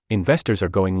Investors are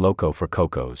going loco for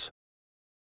CoCos.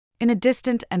 In a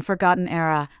distant and forgotten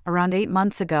era, around 8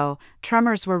 months ago,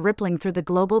 tremors were rippling through the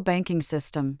global banking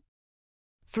system.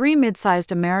 3 mid-sized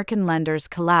American lenders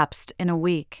collapsed in a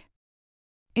week.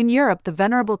 In Europe, the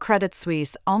venerable Credit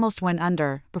Suisse almost went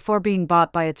under before being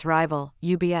bought by its rival,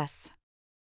 UBS.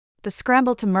 The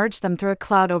scramble to merge them threw a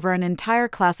cloud over an entire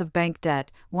class of bank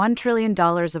debt, $1 trillion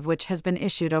of which has been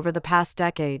issued over the past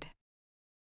decade.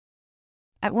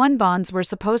 @1 bonds were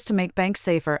supposed to make banks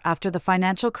safer after the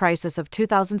financial crisis of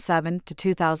 2007 to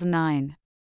 2009.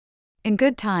 In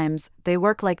good times, they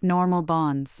work like normal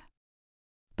bonds.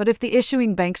 But if the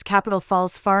issuing bank's capital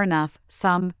falls far enough,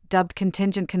 some, dubbed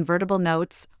contingent convertible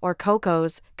notes, or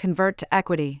CoCos, convert to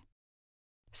equity.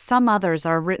 Some others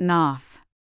are written off.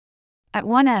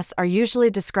 @1s are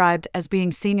usually described as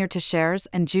being senior to shares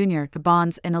and junior to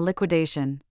bonds in a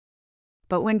liquidation.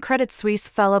 But when Credit Suisse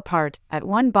fell apart,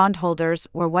 @1 bondholders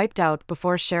were wiped out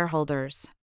before shareholders.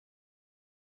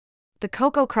 The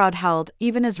CoCo crowd howled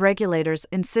even as regulators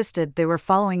insisted they were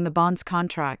following the bonds'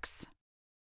 contracts.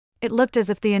 It looked as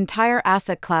if the entire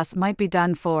asset class might be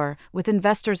done for, with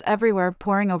investors everywhere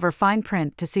poring over fine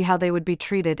print to see how they would be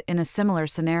treated in a similar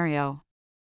scenario.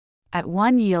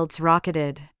 @1 yields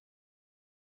rocketed.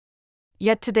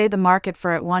 Yet today the market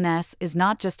for @1s is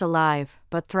not just alive,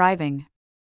 but thriving.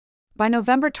 By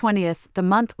November 20th, the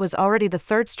month was already the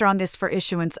third strongest for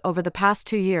issuance over the past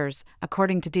 2 years,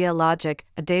 according to Dealogic,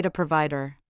 a data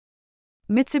provider.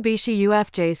 Mitsubishi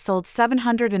UFJ sold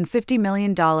 $750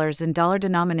 million in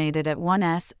dollar-denominated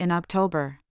 @1s in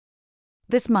October.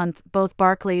 This month, both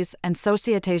Barclays and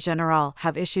Société Générale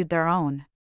have issued their own.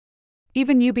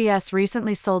 Even UBS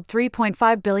recently sold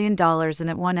 $3.5 billion in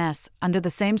 @1s, under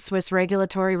the same Swiss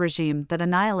regulatory regime that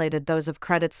annihilated those of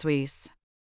Credit Suisse.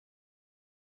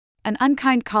 An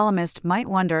unkind columnist might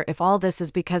wonder if all this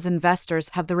is because investors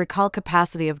have the recall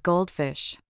capacity of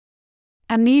goldfish.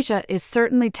 Amnesia is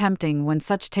certainly tempting when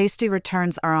such tasty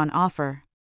returns are on offer.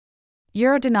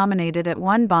 Euro-denominated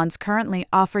 @1 bonds currently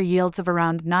offer yields of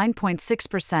around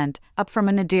 9.6%, up from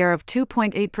a nadir of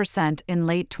 2.8% in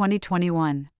late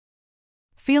 2021.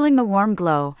 Feeling the warm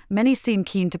glow, many seem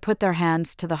keen to put their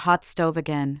hands to the hot stove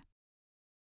again.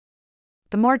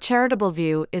 The more charitable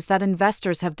view is that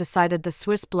investors have decided the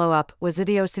Swiss blow-up was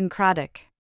idiosyncratic.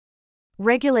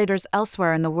 Regulators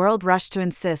elsewhere in the world rushed to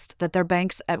insist that their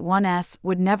banks @1s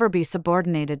would never be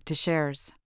subordinated to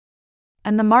shares.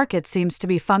 And the market seems to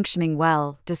be functioning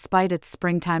well, despite its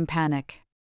springtime panic.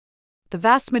 The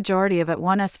vast majority of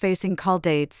 @1s facing call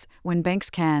dates, when banks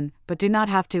can, but do not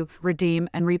have to, redeem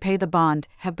and repay the bond,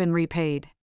 have been repaid.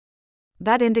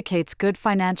 That indicates good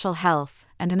financial health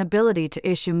and an ability to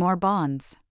issue more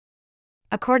bonds.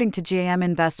 According to GAM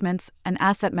Investments, an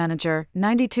asset manager,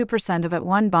 92% of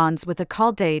 @1 bonds with a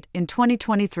call date in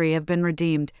 2023 have been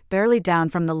redeemed, barely down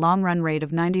from the long-run rate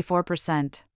of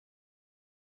 94%.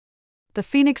 The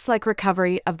phoenix-like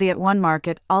recovery of the @1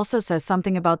 market also says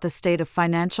something about the state of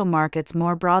financial markets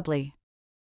more broadly.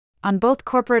 On both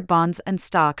corporate bonds and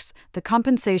stocks, the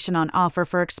compensation on offer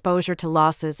for exposure to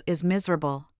losses is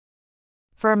miserable.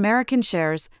 For American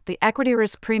shares, the equity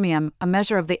risk premium, a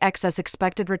measure of the excess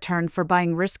expected return for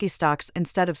buying risky stocks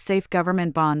instead of safe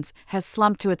government bonds, has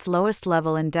slumped to its lowest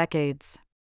level in decades.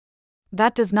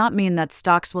 That does not mean that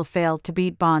stocks will fail to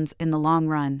beat bonds in the long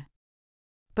run.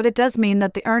 But it does mean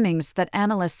that the earnings that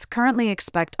analysts currently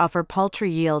expect offer paltry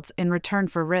yields in return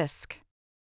for risk.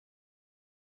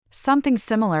 Something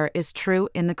similar is true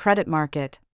in the credit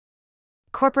market.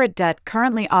 Corporate debt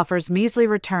currently offers measly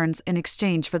returns in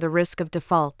exchange for the risk of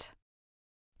default.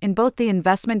 In both the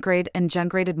investment-grade and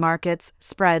junk-rated markets,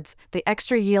 spreads, the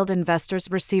extra yield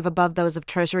investors receive above those of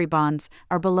Treasury bonds,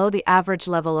 are below the average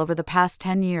level over the past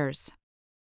 10 years.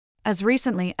 As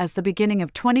recently as the beginning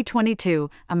of 2022,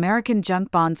 American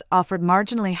junk bonds offered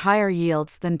marginally higher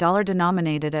yields than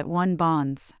dollar-denominated @1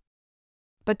 bonds.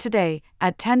 But today,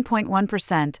 at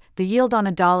 10.1%, the yield on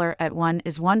a dollar @1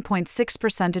 is 1.6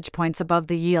 percentage points above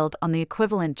the yield on the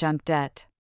equivalent junk debt.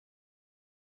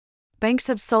 Banks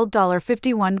have sold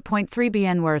 $51.3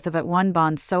 billion worth of @1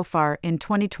 bonds so far in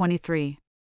 2023.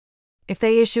 If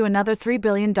they issue another $3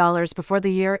 billion before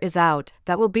the year is out,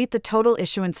 that will beat the total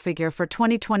issuance figure for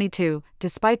 2022,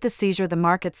 despite the seizure the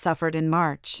market suffered in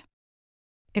March.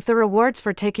 If the rewards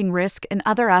for taking risk in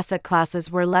other asset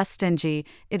classes were less stingy,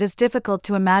 it is difficult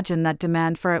to imagine that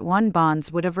demand for @1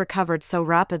 bonds would have recovered so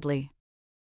rapidly.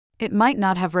 It might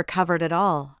not have recovered at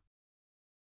all.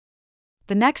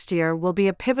 The next year will be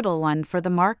a pivotal one for the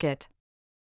market.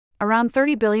 Around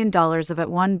 $30 billion of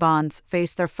 @1 bonds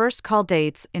face their first call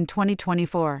dates in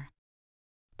 2024.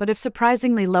 But if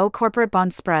surprisingly low corporate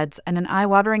bond spreads and an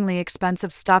eye-wateringly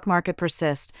expensive stock market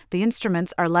persist, the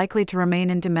instruments are likely to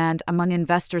remain in demand among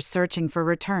investors searching for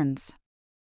returns.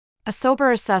 A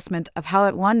sober assessment of how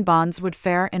 @1 bonds would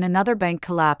fare in another bank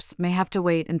collapse may have to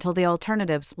wait until the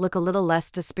alternatives look a little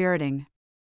less dispiriting.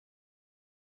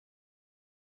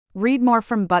 Read more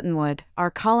from Buttonwood, our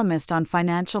columnist on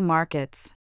financial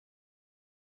markets.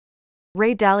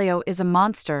 Ray Dalio is a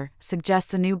monster,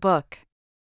 suggests a new book.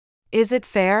 Is it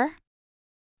fair?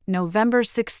 November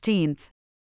 16th.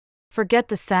 Forget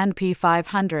the S&P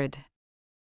 500.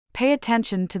 Pay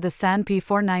attention to the S&P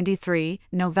 493,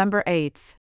 November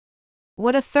 8th.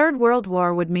 What a third world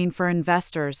war would mean for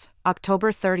investors,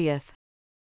 October 30th.